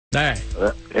Hey.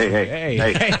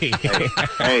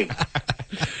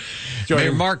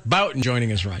 Mayor Mark Boughton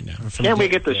joining us right now. Can't we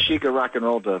get the Chic of Rock and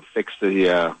Roll to fix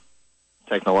the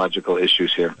technological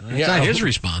issues here? It's not his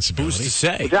responsibility. Who's to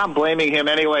say? I'm blaming him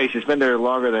anyway. He's been there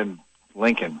longer than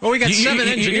Lincoln. Well, we got 7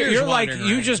 engineers. You're like,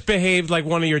 you just behaved like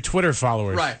one of your Twitter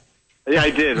followers. Right. Yeah,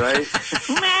 I did, right?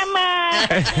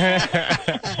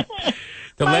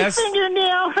 My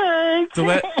fingernail hurts.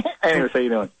 Anyway, how you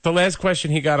doing? The last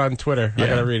question he got on Twitter, I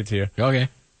got to read it to you. Okay.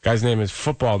 Guy's name is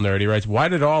Football Nerd. He writes, why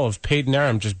did all of Paid and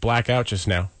Aram just black out just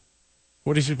now?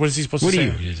 What is he supposed to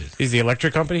say? He's the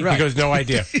electric company? Right. He goes, no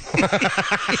idea.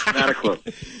 Not a clue.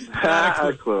 Not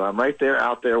a clue. I'm right there,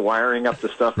 out there, wiring up the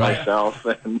stuff myself.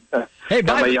 And hey,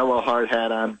 got my yellow hard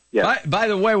hat on. Yeah. By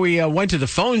the way, we went to the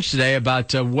phones today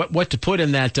about what to put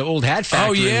in that old hat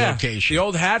factory location. The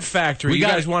old hat factory. You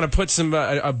guys want to put some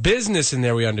a business in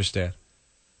there, we understand.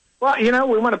 Well,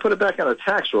 we want to put it back on the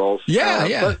tax rolls.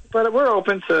 Yeah. But we're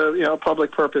open to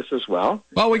public purpose as well.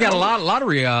 Well, we got a lot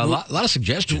of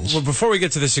suggestions. Well, before we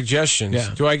get to the suggestions,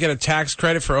 do I get a tax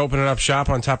credit for opening up shop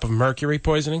on top of mercury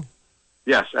poisoning?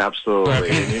 Yes, absolutely.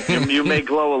 Okay. You may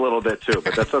glow a little bit too,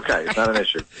 but that's okay. It's not an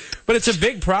issue. But it's a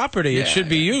big property. It should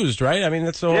be used, right? I mean,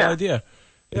 that's the whole idea.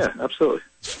 Yeah, absolutely.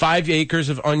 It's 5 acres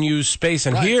of unused space,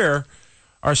 and here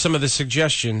are some of the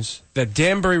suggestions that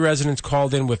Danbury residents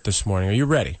called in with this morning. Are you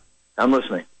ready? I'm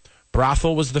listening.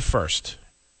 Brothel was the first.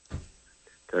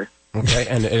 Okay,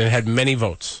 and it had many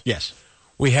votes. Yes.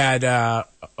 We had a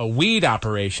weed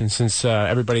operation since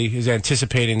everybody is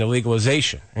anticipating the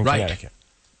legalization in Connecticut.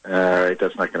 All right,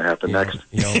 that's not going to happen next.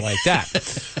 You don't like that.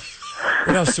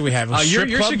 What else do we have?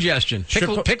 Your suggestion.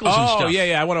 Pickles and stuff. Oh,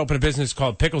 yeah. I want to open a business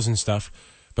called Pickles and Stuff.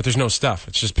 But there's no stuff.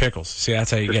 It's just pickles. See, that's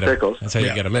how you get them. That's how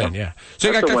you get them in,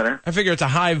 So that's a winner. I figure it's a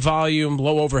high-volume,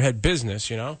 low-overhead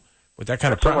busince, with that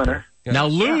kind of property. Now,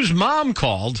 Lou's mom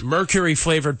called.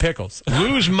 Mercury-flavored pickles.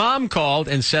 Lou's mom called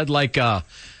and said like a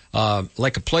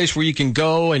place where you can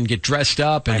go and get dressed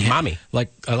up. And mommy.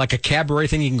 Like a cabaret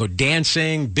thing. You can go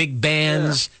dancing, big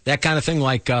bands, that kind of thing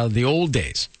like the old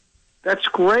days. That's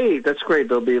great.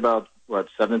 There'll be about,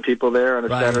 7 people there on a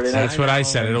Saturday night? That's what I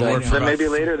said. It'll work for then maybe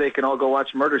later they can all go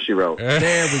watch Murder, She Wrote.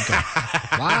 There we go.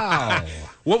 Wow.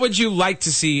 What would you like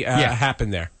to see happen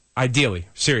there? Ideally,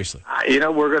 seriously.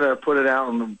 We're going to put it out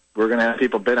and we're going to have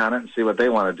people bid on it and see what they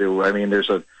want to do. I mean, there's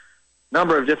a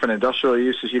number of different industrial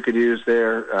uses you could use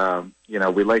there.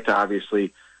 We like to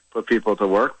obviously put people to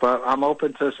work, but I'm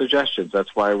open to suggestions.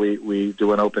 That's why we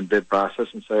do an open bid process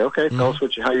and say, okay, tell us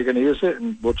how you're going to use it,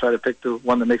 and we'll try to pick the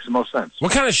one that makes the most sense.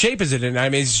 What kind of shape is it in? I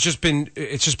mean, it's just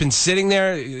been sitting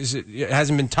there. It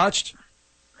hasn't been touched?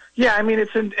 Yeah, I mean,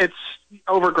 it's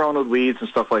overgrown with weeds and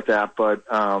stuff like that, but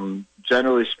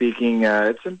generally speaking,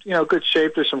 it's in good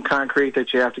shape. There's some concrete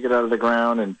that you have to get out of the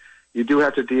ground, and you do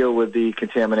have to deal with the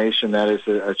contamination. That is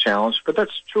a challenge, but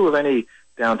that's true of any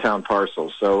downtown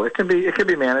parcels. So it can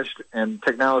be managed, and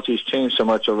technology's changed so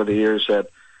much over the years that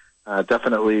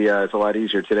definitely it's a lot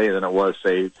easier today than it was,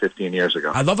 say, 15 years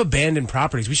ago. I love abandoned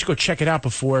properties. We should go check it out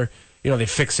before they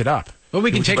fix it up. Well,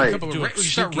 we can take a couple of we can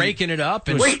start raking it up.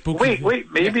 And wait.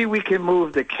 Maybe we can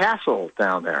move the castle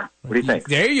down there. What do you think?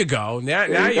 There you go.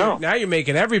 Now you're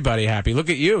making everybody happy. Look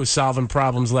at you solving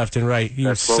problems left and right.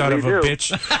 You son of a bitch.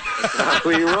 That's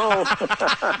where you roll.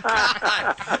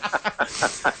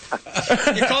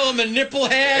 You call him a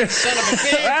nipplehead, son of a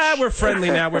bitch. We're friendly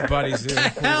now. We're buddies.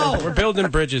 We're building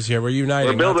bridges here. We're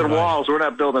uniting. We're building walls. We're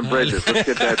not building bridges. Let's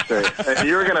get that straight.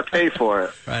 You're going to pay for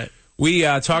it. Right. We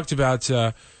talked about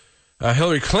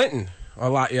Hillary Clinton a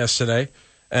lot yesterday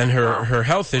and her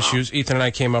health issues. Ethan and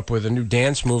I came up with a new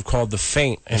dance move called the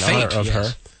Faint in honor of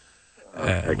her.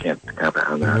 I can't comment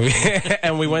on that.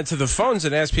 And we went to the phones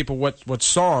and asked people what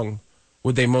song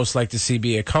would they most like to see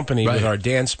be accompanied with our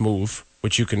dance move,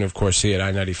 which you can, of course, see at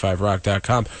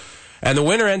i95rock.com. And the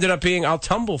winner ended up being I'll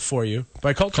Tumble For You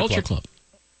by Culture Club.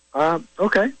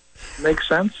 Okay. Makes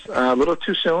sense. A little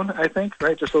too soon, I think,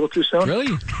 right? Just a little too soon.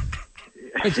 Really?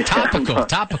 It's topical.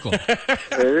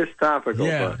 It is topical.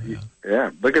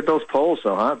 Yeah. Look at those polls,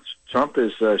 though, huh? Trump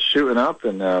is shooting up,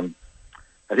 and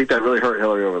I think that really hurt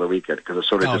Hillary over the weekend because it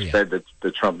sort of fed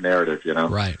the Trump narrative,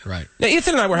 Right. Now,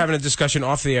 Ethan and I were having a discussion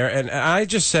off the air, and I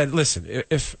just said, listen,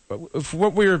 if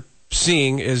what we're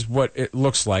seeing is what it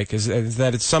looks like, is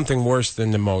that it's something worse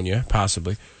than pneumonia,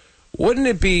 possibly, wouldn't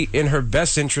it be in her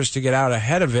best interest to get out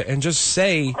ahead of it and just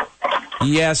say,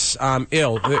 yes, I'm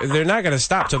ill? They're not going to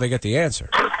stop till they get the answer.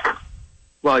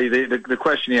 Well, the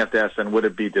question you have to ask then, would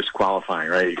it be disqualifying,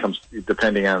 right? It comes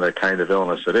depending on the kind of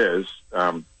illness it is.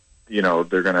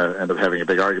 They're going to end up having a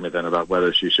big argument then about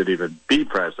whether she should even be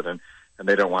president. and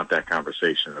they don't want that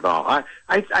conversation at all.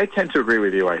 I tend to agree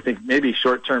with you. I think maybe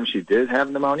short term she did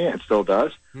have pneumonia and still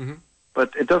does,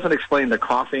 but it doesn't explain the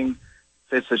coughing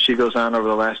fits that she goes on over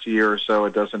the last year or so.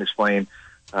 It doesn't explain,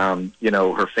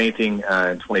 her fainting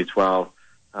in 2012.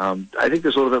 I think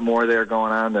there's a little bit more there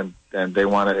going on than they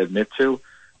want to admit to.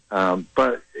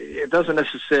 But it doesn't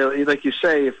necessarily, like you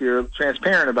say, if you're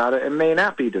transparent about it, it may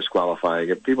not be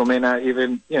disqualifying. People may not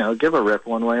even, give a rip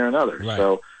one way or another. Right.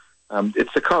 So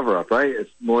it's a cover-up, right? It's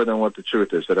more than what the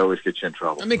truth is that always gets you in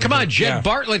trouble. I mean, come on, Jed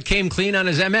Bartlett came clean on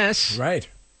his MS. Right.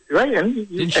 Right, and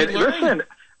learn? listen,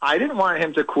 I didn't want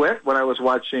him to quit when I was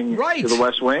watching The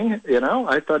West Wing.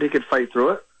 I thought he could fight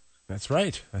through it. That's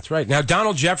right. Now,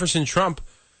 Donald Jefferson Trump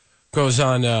goes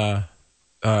on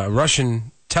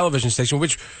Russian television station,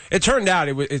 which it turned out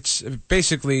it's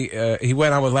basically he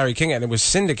went on with Larry King and it was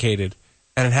syndicated,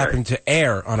 and it happened to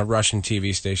air on a Russian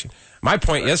TV station. My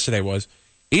point yesterday was,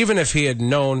 even if he had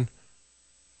known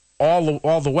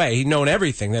all the way, he'd known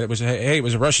everything, that it was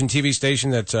a Russian TV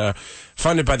station that's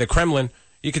funded by the Kremlin,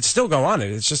 you could still go on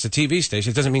it. It's just a TV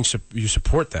station. It doesn't mean you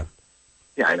support them.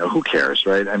 Yeah, I know. Who cares,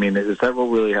 right? I mean, is that what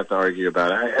we really have to argue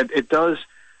about? It does.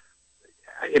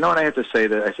 And I have to say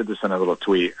that I said this in a little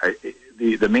tweet.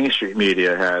 The mainstream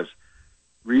media has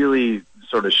really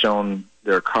sort of shown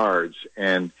their cards,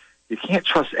 and you can't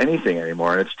trust anything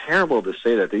anymore. And it's terrible to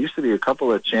say that. There used to be a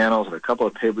couple of channels and a couple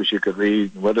of papers you could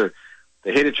read, whether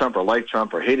they hated Trump or liked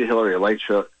Trump, or hated Hillary or liked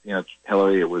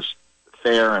Hillary. It was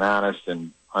fair and honest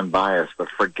and unbiased. But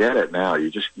forget it now.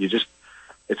 You just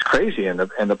it's crazy, and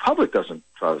the public doesn't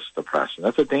trust the press, and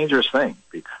that's a dangerous thing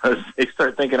because they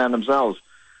start thinking on themselves.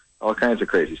 All kinds of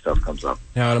crazy stuff comes up.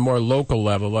 Now, on a more local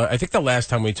level, I think the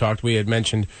last time we talked, we had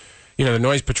mentioned, the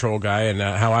Noise Patrol guy, and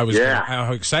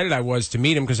how excited I was to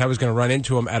meet him because I was going to run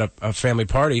into him at a family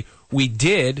party. We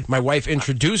did. My wife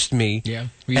introduced me,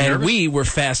 and nervous? We were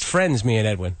fast friends, me and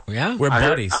Edwin. Yeah? We're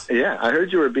buddies. I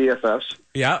heard you were BFFs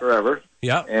forever.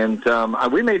 Yeah. And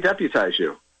we may deputize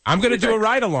you. I'm going to do a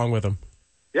ride-along with him.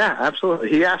 Yeah, absolutely.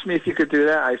 He asked me if you could do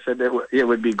that. I said it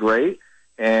would be great,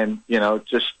 and,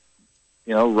 just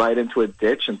right into a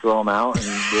ditch and throw them out, and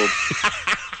we'll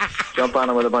jump on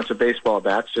them with a bunch of baseball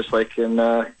bats, just like in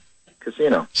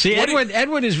casino. See,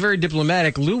 Edward is very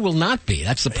diplomatic. Lou will not be.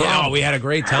 That's the problem. Oh, we had a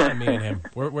great time, me and him.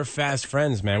 We're fast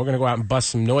friends, man. We're going to go out and bust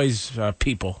some noise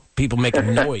people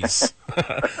making noise.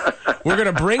 We're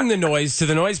going to bring the noise to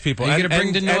the noise people. Are you going to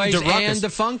bring the noise and the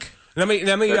funk? Let me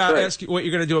ask you what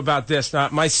you're going to do about this.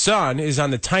 My son is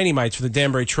on the Tiny Mites for the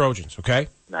Danbury Trojans, okay?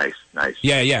 Nice.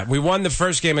 Yeah. We won the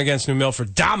first game against New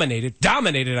Milford. Dominated,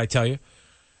 I tell you.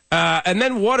 And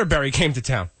then Waterbury came to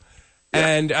town.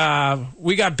 Yeah. And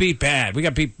we got beat bad. We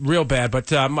got beat real bad. But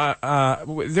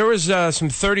there was some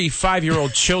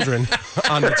 35-year-old children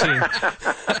on the team.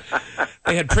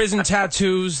 They had prison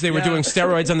tattoos. They were doing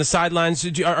steroids on the sidelines.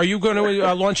 Are you going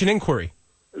to launch an inquiry?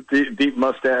 Deep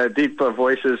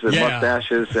voices and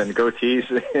mustaches and goatees.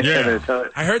 Yeah.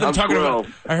 I heard them talking about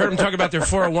their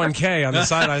 401k on the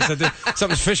sideline. I said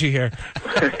something's fishy here.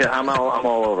 Yeah, I'm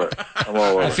all over it.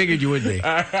 I figured you would be.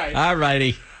 All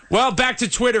righty. Well, back to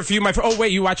Twitter for you, my friend. Oh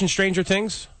wait, you watching Stranger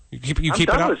Things? You keep it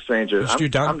up? I'm done with Stranger. You're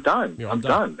done? I'm done. I'm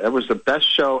done. That was the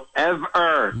best show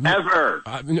ever.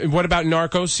 What about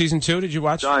Narcos season 2? Did you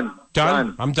watch? Done.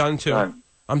 I'm done too.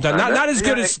 I'm done. Not as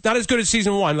good as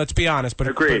season 1. Let's be honest, but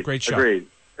a great show. Agreed.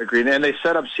 And they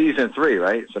set up season 3,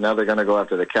 right? So now they're going to go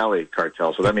after the Cali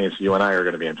cartel. So that means you and I are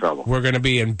going to be in trouble. We're going to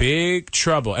be in big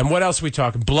trouble. And what else are we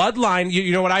talking? Bloodline.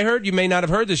 You know what I heard? You may not have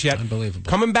heard this yet. Unbelievable.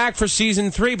 Coming back for season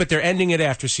 3, but they're ending it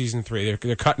after season 3.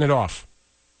 They're cutting it off.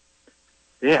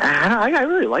 Yeah, I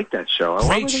really like that show.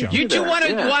 Great show. You do want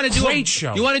to do great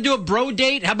show. You want to do a bro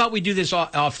date? How about we do this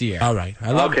off the air? All right. I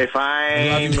love Okay,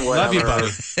 fine. Love you, buddy.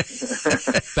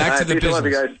 Back to the business. Love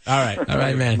you guys. All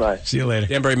right, man. Bye. See you later.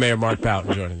 Danbury Mayor Mark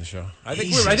Boughton joining the show. I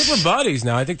think we're buddies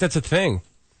now. I think that's a thing.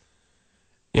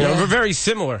 We're very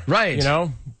similar. Right.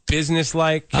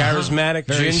 Business-like, charismatic,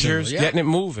 gingers, getting it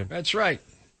moving. That's right.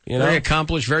 Very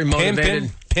accomplished, very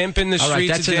motivated. Pimping the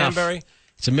streets of Danbury. Enough.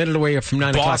 It's a minute away from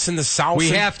 9 o'clock. Boss in the South. We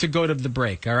have to go to the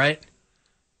break, all right?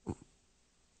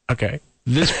 Okay.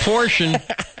 This portion of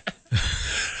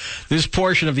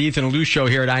the Ethan and Lou Show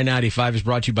here at I-95 is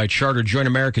brought to you by Charter. Join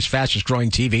America's fastest-growing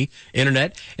TV,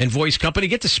 internet, and voice company.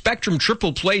 Get the Spectrum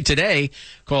Triple Play today.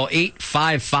 Call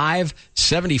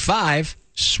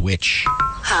 855-75-SWITCH.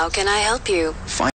 How can I help you?